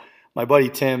it. So my buddy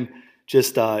Tim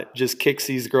just kicks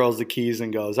these girls the keys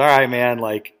and goes, all right, man,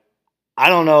 like, I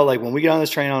don't know, like, when we get on this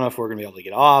train, I don't know if we're gonna be able to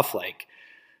get off. Like,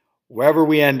 wherever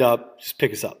we end up, just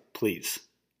pick us up, please.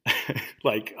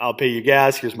 Like, I'll pay you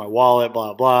gas. Here's my wallet,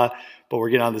 blah, blah. But we're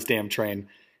getting on this damn train.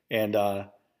 And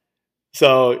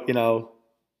so,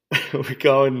 we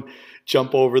go and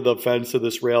jump over the fence of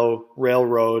this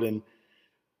railroad and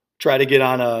try to get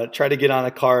on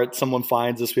a cart. Someone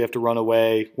finds us. We have to run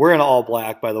away. We're in all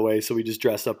black, by the way. So we just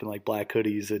dress up in like black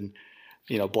hoodies and,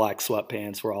 black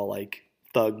sweatpants. We're all like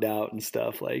thugged out and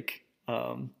stuff, like,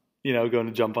 going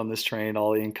to jump on this train,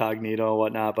 all incognito and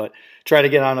whatnot, but try to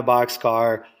get on a box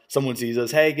car. Someone sees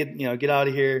us. Hey, get out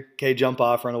of here. Okay, jump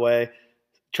off, run away.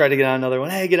 Try to get on another one.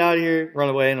 Hey, get out of here, run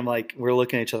away. And I'm like, we're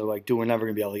looking at each other like, dude, we're never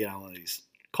going to be able to get on one of these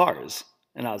cars.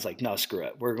 And I was like, no, screw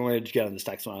it. We're going to get on this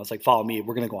next one. I was like, follow me.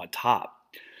 We're going to go on top.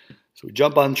 So we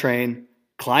jump on the train,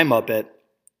 climb up it.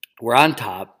 We're on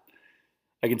top.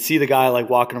 I can see the guy like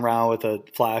walking around with a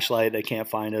flashlight. They can't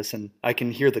find us. And I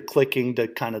can hear the clicking to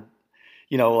kind of,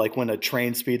 like when a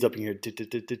train speeds up and you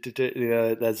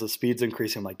hear as the speed's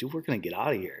increasing, I'm like, dude, we're going to get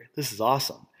out of here. This is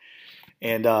awesome.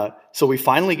 And so we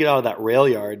finally get out of that rail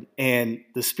yard, and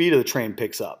the speed of the train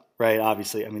picks up, right?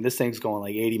 Obviously, I mean, this thing's going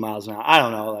like 80 miles an hour. I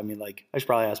don't know. I mean, like, I should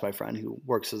probably ask my friend who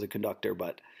works as a conductor,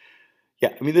 but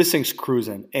yeah, I mean, this thing's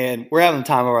cruising, and we're having the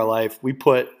time of our life. We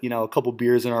put, a couple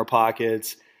beers in our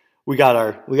pockets. We got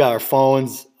our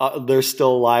phones. They're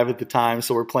still alive at the time,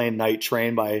 so we're playing Night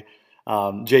Train by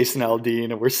Jason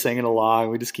Aldean, and we're singing along.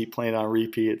 We just keep playing on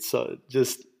repeat. So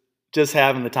just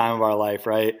having the time of our life,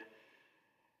 right?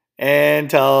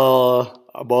 Until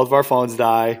both of our phones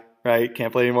die, right?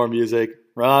 Can't play any more music.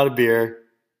 Run out of beer.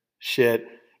 Shit.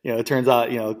 It turns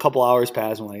out, a couple hours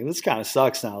pass. I'm like, this kind of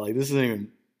sucks now. Like, this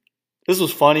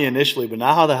was funny initially, but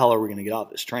now how the hell are we going to get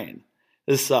off this train?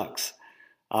 This sucks.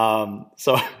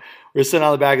 So we're sitting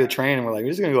on the back of the train, and we're like,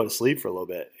 we're just going to go to sleep for a little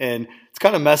bit. And it's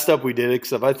kind of messed up we did it,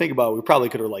 because if I think about it, we probably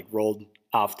could have like rolled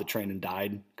off the train and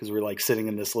died because we're like sitting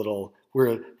in this little,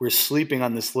 we're sleeping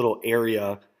on this little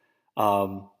area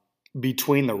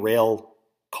between the rail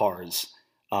cars.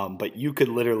 But you could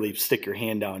literally stick your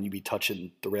hand down, you'd be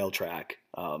touching the rail track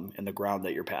and the ground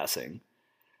that you're passing.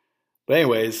 But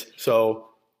anyways, so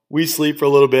we sleep for a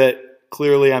little bit.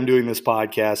 Clearly, I'm doing this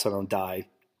podcast so I don't die.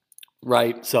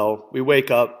 Right? So we wake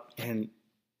up and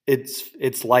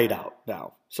it's light out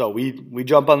now. So we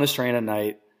jump on this train at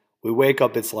night. We wake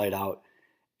up, it's light out.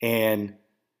 And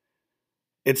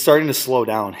it's starting to slow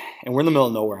down. And we're in the middle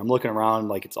of nowhere. I'm looking around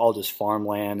like it's all just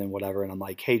farmland and whatever. And I'm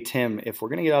like, hey, Tim, if we're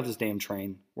going to get off this damn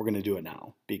train, we're going to do it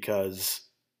now. Because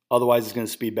otherwise it's going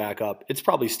to speed back up. It's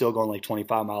probably still going like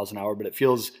 25 miles an hour, but it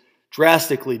feels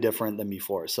drastically different than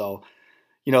before. So,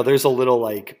 there's a little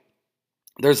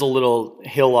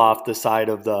hill off the side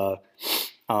of the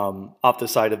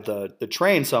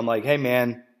train. So I'm like, hey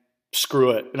man,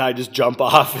 screw it. And I just jump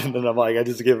off. And then I'm like, I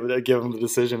just give him the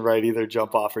decision, right? Either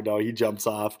jump off or no. He jumps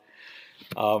off.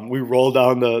 We roll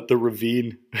down the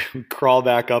ravine, crawl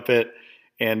back up it,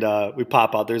 and we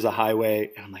pop out. There's a highway.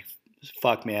 And I'm like,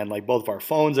 fuck man, like both of our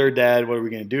phones are dead. What are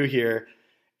we going to do here?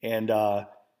 And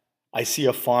I see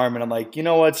a farm and I'm like, you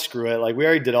know what? Screw it. Like we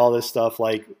already did all this stuff.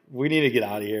 Like we need to get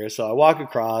out of here. So I walk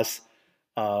across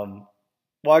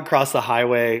the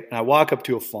highway and I walk up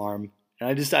to a farm and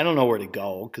I don't know where to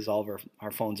go because all of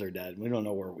our phones are dead. We don't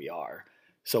know where we are.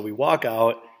 So we walk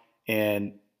out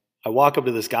and I walk up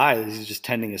to this guy. He's just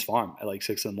tending his farm at like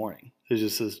 6 a.m. There's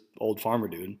just this old farmer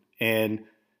dude. And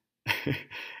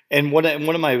and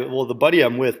the buddy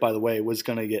I'm with, by the way, was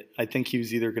going to I think he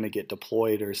was either going to get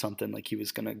deployed or something. Like he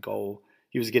was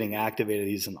getting activated.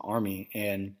 He's in the army.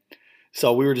 And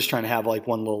so we were just trying to have like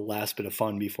one little last bit of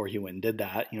fun before he went and did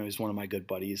that. He's one of my good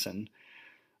buddies and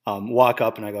walk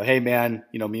up and I go, hey man,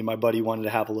 me and my buddy wanted to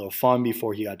have a little fun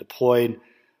before he got deployed.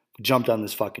 Jumped on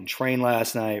this fucking train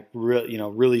last night.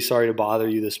 Really sorry to bother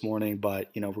you this morning,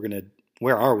 but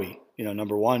where are we?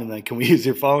 Number one, and then can we use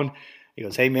your phone? He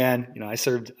goes, hey man, I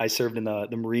served in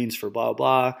the Marines for blah,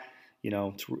 blah.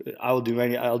 I'll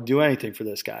do anything for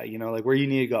this guy, like where you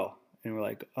need to go. And we're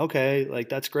like, okay, like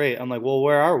that's great. I'm like, well,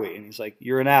 where are we? And he's like,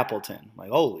 you're in Appleton. I'm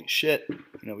like, holy shit.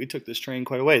 We took this train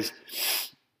quite a ways.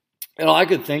 And all I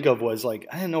could think of was like,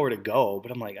 I didn't know where to go,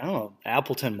 but I'm like, I don't know,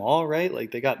 Appleton Mall, right?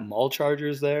 Like they got mall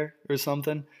chargers there or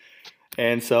something.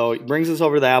 And so he brings us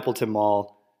over to the Appleton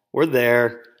Mall. We're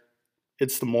there.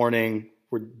 It's the morning.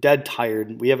 We're dead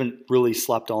tired. We haven't really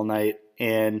slept all night.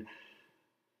 And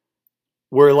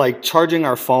we're like charging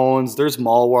our phones. There's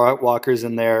mall walkers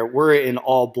in there. We're in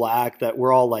all black that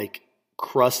we're all like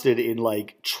crusted in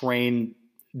like train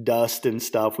dust and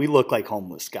stuff. We look like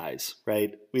homeless guys,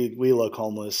 right? We look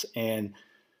homeless and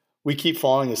we keep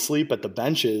falling asleep at the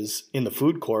benches in the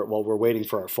food court while we're waiting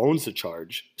for our phones to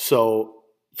charge. So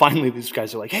finally these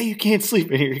guys are like, hey, you can't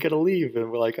sleep in here. You got to leave.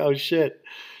 And we're like, oh shit.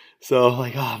 So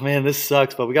like, oh man, this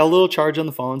sucks. But we got a little charge on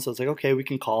the phone. So it's like, okay, we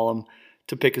can call them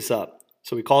to pick us up.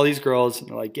 So we call these girls and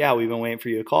they're like, yeah, we've been waiting for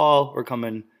you to call. We're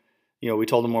coming. We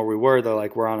told them where we were. They're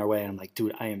like, we're on our way. And I'm like,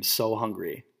 dude, I am so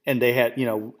hungry. And they had,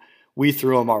 we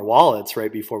threw them our wallets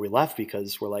right before we left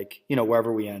because we're like,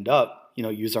 wherever we end up,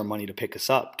 use our money to pick us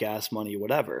up, gas money,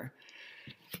 whatever.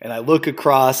 And I look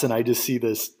across and I just see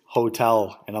this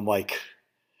hotel and I'm like,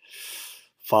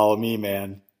 follow me,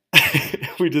 man.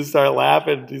 We just start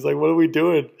laughing. He's like, what are we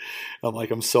doing? I'm like,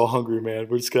 I'm so hungry, man.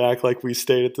 We're just going to act like we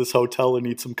stayed at this hotel and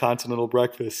eat some continental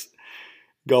breakfast.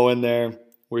 Go in there.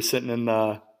 We're sitting in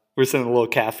a little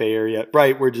cafe area.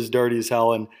 Right. We're just dirty as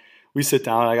hell. And we sit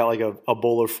down. I got like a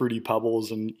bowl of Fruity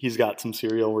Pebbles and he's got some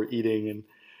cereal. We're eating and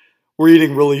we're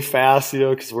eating really fast,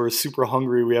 because we're super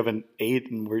hungry. We haven't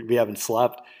ate and we haven't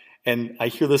slept. And I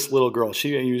hear this little girl.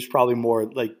 She was probably more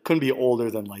like, couldn't be older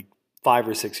than like 5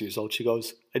 or 6 years old. She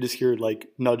goes, I just hear her like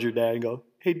nudge her dad and go,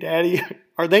 hey daddy,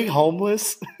 are they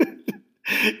homeless?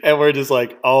 And we're just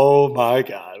like, oh my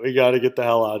God, we got to get the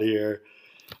hell out of here.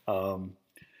 So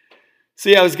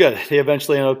yeah, it was good. They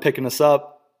eventually ended up picking us up,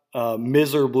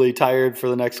 miserably tired for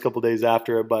the next couple of days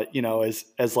after it. But,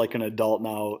 as like an adult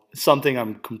now, something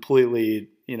I'm completely,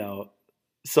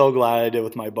 so glad I did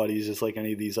with my buddies, just like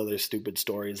any of these other stupid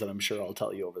stories that I'm sure I'll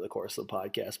tell you over the course of the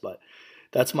podcast. But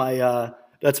that's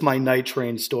my night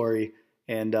train story.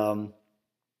 And,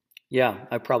 yeah,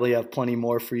 I probably have plenty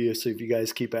more for you. So if you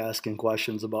guys keep asking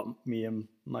questions about me and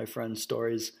my friends'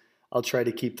 stories, I'll try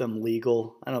to keep them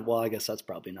legal. I guess that's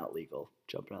probably not legal,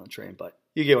 jumping on the train, but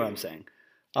you get what I'm saying.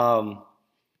 But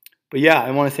yeah,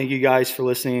 I want to thank you guys for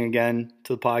listening again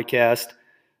to the podcast.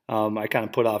 I kind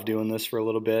of put off doing this for a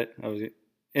little bit. I was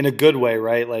in a good way,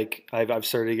 right? Like I've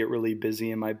started to get really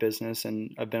busy in my business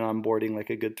and I've been onboarding like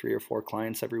a good 3 or 4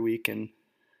 clients every week. And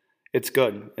It's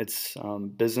good. It's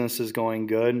business is going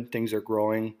good. Things are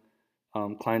growing.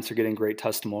 Clients are getting great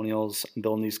testimonials. I'm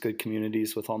building these good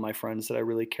communities with all my friends that I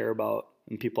really care about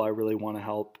and people I really want to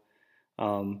help.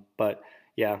 But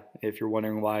yeah, if you're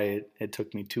wondering why it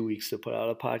took me 2 weeks to put out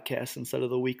a podcast instead of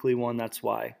the weekly one, that's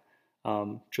why.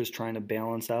 Just trying to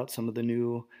balance out some of the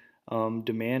new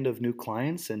demand of new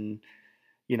clients. And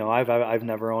I've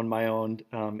never owned my own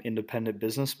independent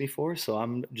business before, so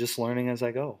I'm just learning as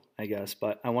I go, I guess.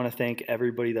 But I want to thank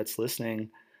everybody that's listening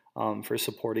for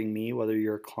supporting me, whether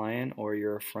you're a client or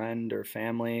you're a friend or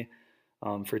family,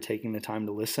 for taking the time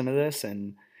to listen to this.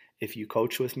 And if you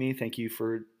coach with me, thank you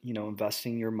for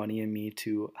investing your money in me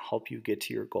to help you get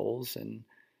to your goals and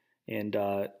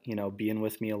being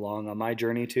with me along on my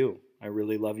journey too. I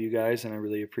really love you guys and I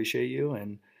really appreciate you,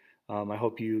 and I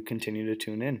hope you continue to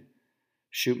tune in.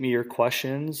 Shoot me your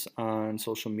questions on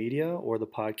social media or the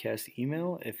podcast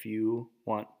email if you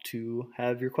want to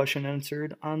have your question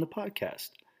answered on the podcast.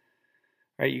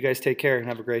 All right, you guys take care and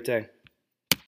have a great day.